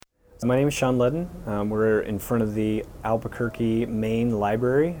My name is Sean Ludden. We're in front of the Albuquerque, Maine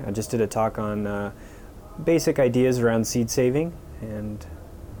library. I just did a talk on basic ideas around seed saving. And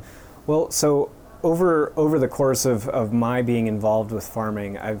so over the course of my being involved with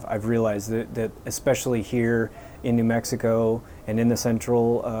farming, I've realized that especially here in New Mexico and in the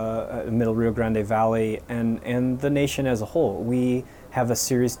central middle Rio Grande Valley and the nation as a whole, we have a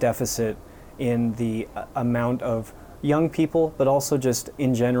serious deficit in the amount of young people, but also just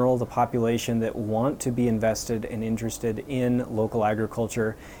in general the population that want to be invested and interested in local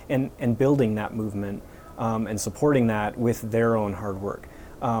agriculture and building that movement and supporting that with their own hard work.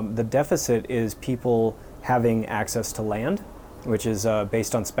 The deficit is people having access to land, which is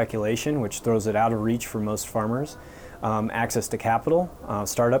based on speculation, which throws it out of reach for most farmers. Access to capital,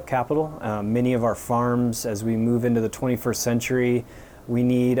 startup capital. Many of our farms, as we move into the 21st century, we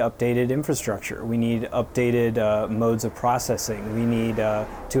need updated infrastructure. We need updated modes of processing. We need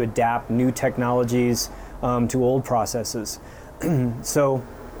to adapt new technologies to old processes. So,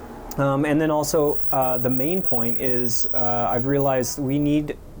 and then also the main point is I've realized we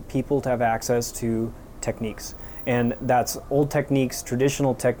need people to have access to techniques. And that's old techniques,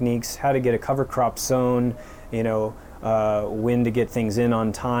 traditional techniques, how to get a cover crop sown, when to get things in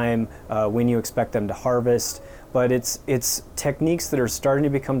on time, when you expect them to harvest. But it's techniques that are starting to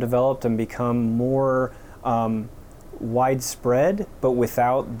become developed and become more widespread, but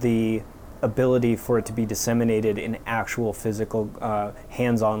without the ability for it to be disseminated in actual physical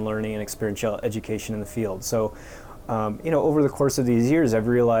hands-on learning and experiential education in the field. So, over the course of these years, I've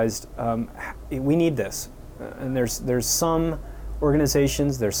realized we need this. And there's some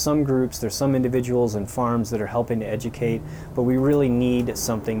organizations, there's some groups, there's some individuals and farms that are helping to educate, but we really need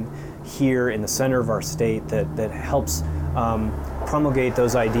something here in the center of our state that helps promulgate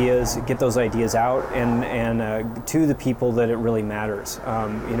those ideas, get those ideas out, and to the people that it really matters.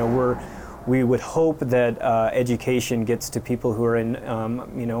 We would hope that education gets to people who are in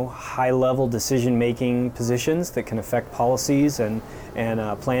high-level decision-making positions that can affect policies and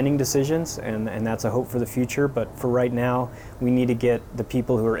planning decisions, and that's a hope for the future. But for right now, we need to get the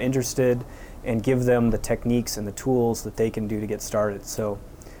people who are interested and give them the techniques and the tools that they can do to get started. So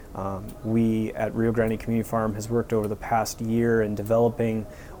we at Rio Grande Community Farm has worked over the past year in developing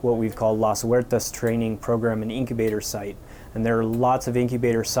what we've called Las Huertas Training Program and Incubator Site. And there are lots of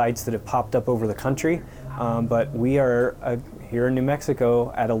incubator sites that have popped up over the country, but we are here in New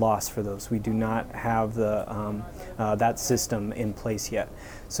Mexico at a loss for those. We do not have that system in place yet.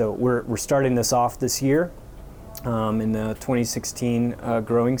 So we're starting this off this year in the 2016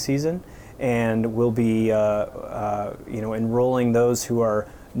 growing season, and we'll be enrolling those who are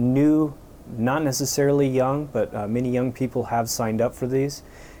new, not necessarily young, but many young people have signed up for these,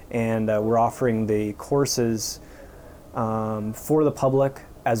 and we're offering the courses for the public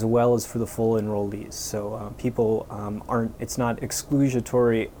as well as for the full enrollees. So people it's not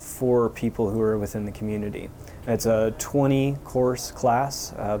exclusionary for people who are within the community. It's a 20 course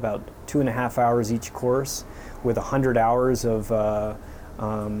class, about 2.5 hours each course, with 100 hours of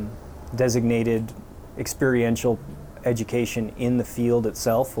designated experiential education in the field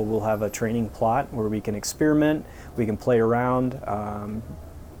itself, where we'll have a training plot where we can experiment, we can play around.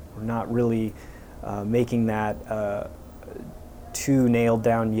 We're not really making that too nailed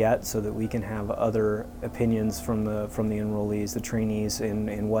down yet, so that we can have other opinions from the enrollees, the trainees,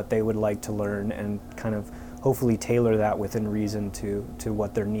 in what they would like to learn, and kind of hopefully tailor that within reason to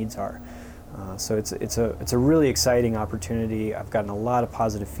what their needs are. So it's a really exciting opportunity. I've gotten a lot of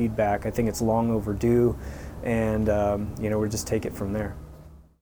positive feedback. I think it's long overdue, and we'll just take it from there.